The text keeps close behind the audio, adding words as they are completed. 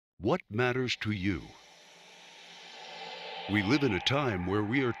What matters to you? We live in a time where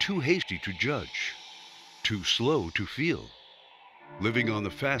we are too hasty to judge, too slow to feel. Living on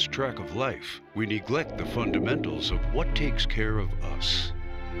the fast track of life, we neglect the fundamentals of what takes care of us.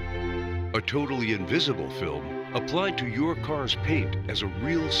 A totally invisible film applied to your car's paint as a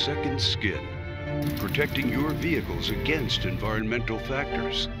real second skin, protecting your vehicles against environmental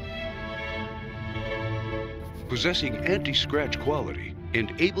factors. Possessing anti-scratch quality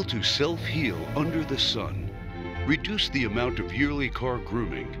and able to self-heal under the sun, reduce the amount of yearly car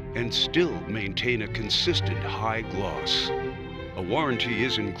grooming and still maintain a consistent high gloss. A warranty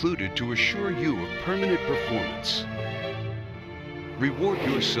is included to assure you of permanent performance. Reward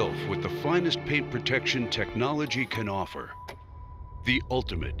yourself with the finest paint protection technology can offer. The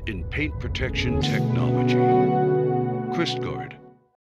ultimate in paint protection technology. CrystGard.